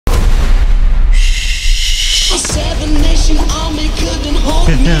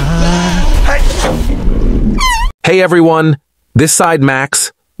Hey everyone, this side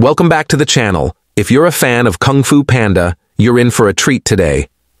Max. Welcome back to the channel. If you're a fan of Kung Fu Panda, you're in for a treat today.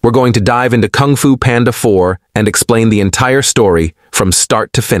 We're going to dive into Kung Fu Panda 4 and explain the entire story from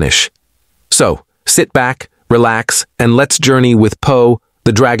start to finish. So, sit back, relax, and let's journey with Po,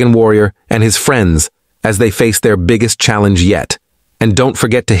 the Dragon Warrior, and his friends as they face their biggest challenge yet. And don't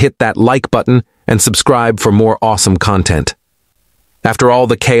forget to hit that like button and subscribe for more awesome content. After all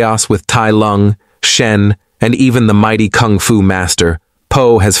the chaos with Tai Lung, Shen, and even the mighty Kung Fu master,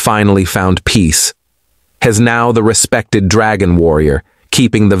 Po has finally found peace. Has now the respected Dragon Warrior,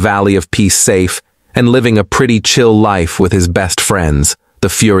 keeping the Valley of Peace safe and living a pretty chill life with his best friends, the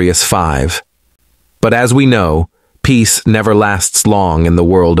Furious Five. But as we know, peace never lasts long in the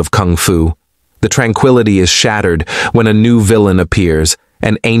world of Kung Fu. The tranquility is shattered when a new villain appears,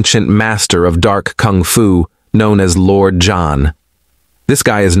 an ancient master of dark Kung Fu known as Lord John. This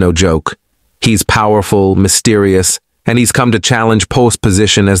guy is no joke. He's powerful, mysterious, and he's come to challenge Po's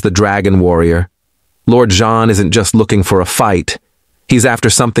position as the Dragon Warrior. Lord John isn't just looking for a fight. He's after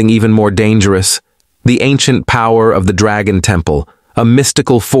something even more dangerous, the ancient power of the Dragon Temple, a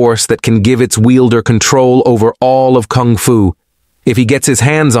mystical force that can give its wielder control over all of Kung Fu. If he gets his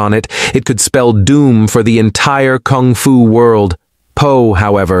hands on it, it could spell doom for the entire Kung Fu world. Po,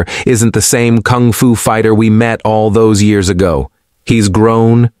 however, isn't the same Kung Fu fighter we met all those years ago. He's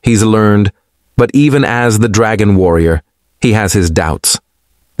grown, he's learned, but even as the Dragon Warrior, he has his doubts.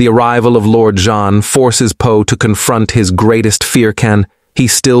 The arrival of Lord John forces Po to confront his greatest fear. Can he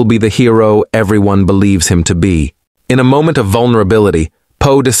still be the hero everyone believes him to be? In a moment of vulnerability,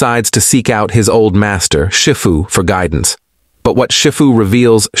 Po decides to seek out his old master, Shifu, for guidance. But what Shifu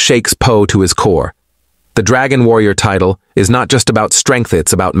reveals shakes Po to his core. The Dragon Warrior title is not just about strength,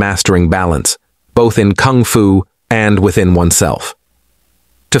 it's about mastering balance, both in Kung Fu and within oneself.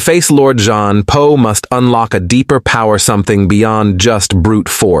 To face Lord John, Po must unlock a deeper power, something beyond just brute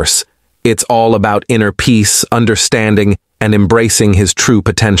force. It's all about inner peace, understanding, and embracing his true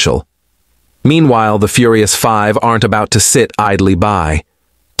potential. Meanwhile, the Furious Five aren't about to sit idly by.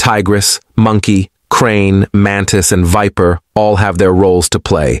 Tigress, Monkey, Crane, Mantis, and Viper all have their roles to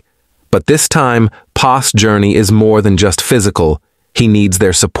play. But this time, Po's journey is more than just physical. He needs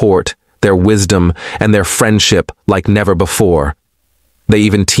their support, their wisdom, and their friendship like never before. They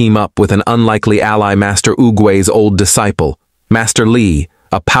even team up with an unlikely ally, Master Oogway's old disciple, Master Li,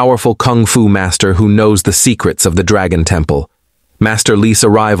 a powerful Kung Fu master who knows the secrets of the Dragon Temple. Master Li's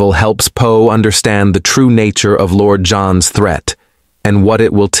arrival helps Po understand the true nature of Lord John's threat and what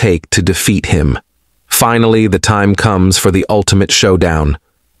it will take to defeat him. Finally, the time comes for the ultimate showdown.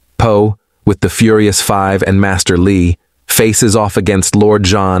 Po, with the Furious Five and Master Li, faces off against Lord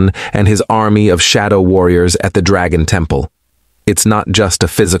John and his army of shadow warriors at the Dragon Temple. It's not just a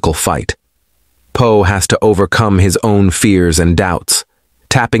physical fight. Po has to overcome his own fears and doubts,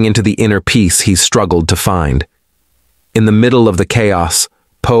 tapping into the inner peace he's struggled to find. In the middle of the chaos,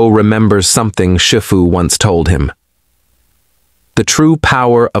 Po remembers something Shifu once told him. The true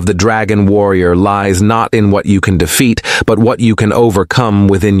power of the Dragon Warrior lies not in what you can defeat, but what you can overcome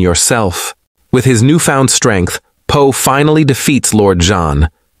within yourself. With his newfound strength, Po finally defeats Lord John,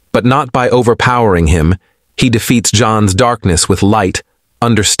 but not by overpowering him. He defeats John's darkness with light,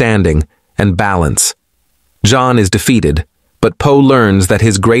 understanding, and balance. John is defeated, but Po learns that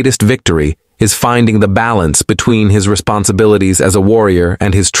his greatest victory is finding the balance between his responsibilities as a warrior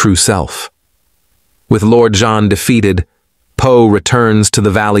and his true self. With Lord John defeated, Po returns to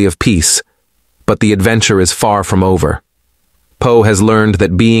the Valley of Peace, but the adventure is far from over. Po has learned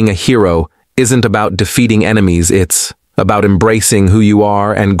that being a hero isn't about defeating enemies, it's about embracing who you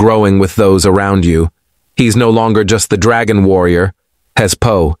are and growing with those around you. He's no longer just the Dragon Warrior, has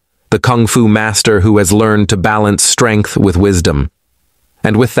Po, the Kung Fu master who has learned to balance strength with wisdom.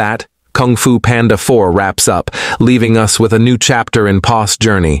 And with that, Kung Fu Panda 4 wraps up, leaving us with a new chapter in Po's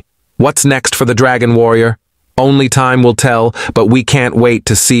journey. What's next for the Dragon Warrior? Only time will tell, but we can't wait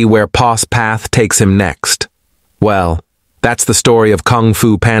to see where Po's path takes him next. Well, that's the story of Kung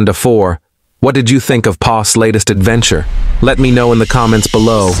Fu Panda 4. What did you think of Po's latest adventure? Let me know in the comments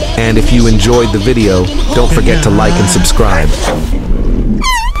below, and if you enjoyed the video, don't forget to like and subscribe.